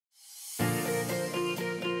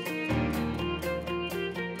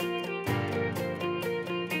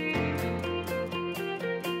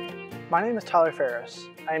My name is Tyler Ferris.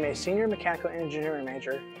 I am a senior mechanical engineering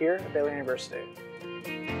major here at Baylor University.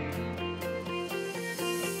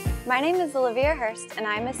 My name is Olivia Hurst, and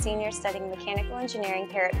I am a senior studying mechanical engineering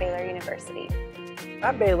here at Baylor University.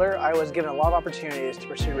 At Baylor, I was given a lot of opportunities to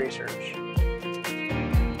pursue research.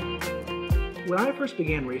 When I first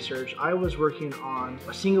began research, I was working on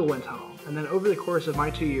a single wind tunnel, and then over the course of my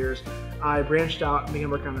 2 years, I branched out and began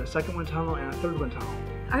working on a second wind tunnel and a third wind tunnel.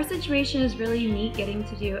 Our situation is really unique getting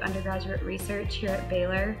to do undergraduate research here at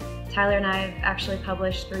Baylor. Tyler and I have actually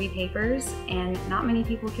published 3 papers, and not many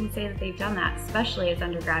people can say that they've done that, especially as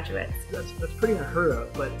undergraduates. That's pretty unheard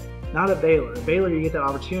of, but not at Baylor. At Baylor, you get that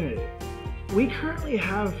opportunity. We currently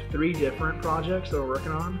have 3 different projects that we're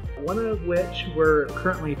working on, one of which we're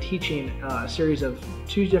currently teaching a series of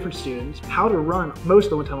 2 different students how to run most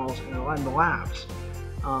of the wind tunnels in the labs.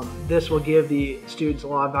 This will give the students a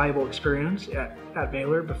lot of valuable experience at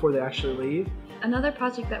Baylor before they actually leave. Another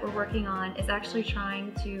project that we're working on is actually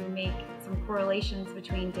trying to make some correlations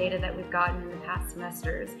between data that we've gotten in the past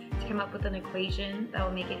semesters to come up with an equation that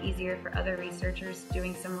will make it easier for other researchers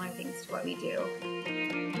doing similar things to what we do.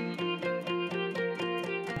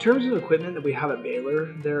 In terms of equipment that we have at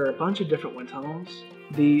Baylor, there are a bunch of different wind tunnels.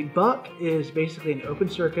 The Buck is basically an open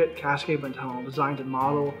circuit cascade wind tunnel designed to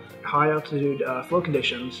model high altitude flow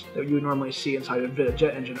conditions that you would normally see inside a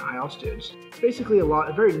jet engine at high altitudes. It's basically a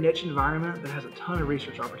very niche environment that has a ton of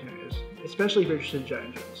research opportunities, especially if you're interested in jet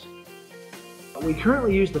engines. We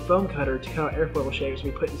currently use the foam cutter to cut out airfoil shapes we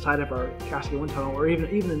put inside of our cascade wind tunnel, or even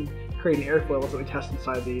in creating airfoils that we test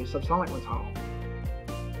inside the subsonic wind tunnel.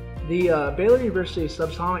 The Baylor University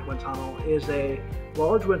subsonic wind tunnel is a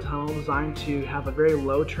large wind tunnel designed to have a very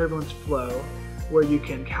low turbulence flow where you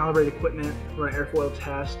can calibrate equipment, run airfoil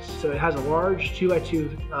tests. So it has a large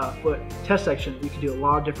 2x2 foot test section that you can do a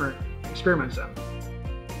lot of different experiments in.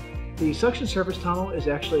 The suction surface tunnel is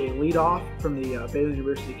actually a lead off from the Baylor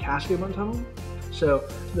University cascade wind tunnel. So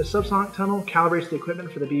the subsonic tunnel calibrates the equipment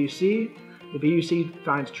for the BUC. The BUC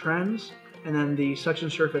finds trends, and then the suction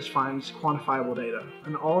surface finds quantifiable data.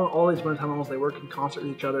 And all these wind tunnels, they work in concert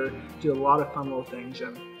with each other, do a lot of fun little things,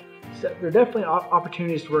 and so there are definitely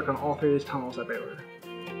opportunities to work on all 3 of these tunnels at Baylor.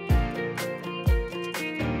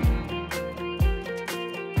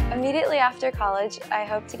 Immediately after college, I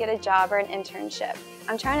hope to get a job or an internship.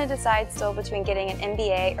 I'm trying to decide still between getting an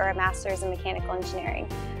MBA or a master's in mechanical engineering,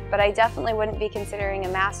 but I definitely wouldn't be considering a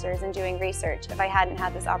master's in doing research if I hadn't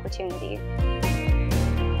had this opportunity.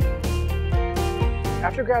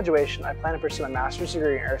 After graduation, I plan to pursue a master's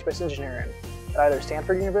degree in aerospace engineering at either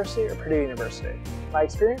Stanford University or Purdue University. My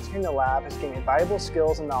experience here in the lab has given me valuable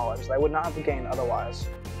skills and knowledge that I would not have gained otherwise.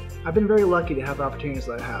 I've been very lucky to have the opportunities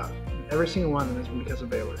that I have, and every single one of them has been because of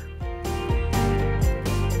Baylor.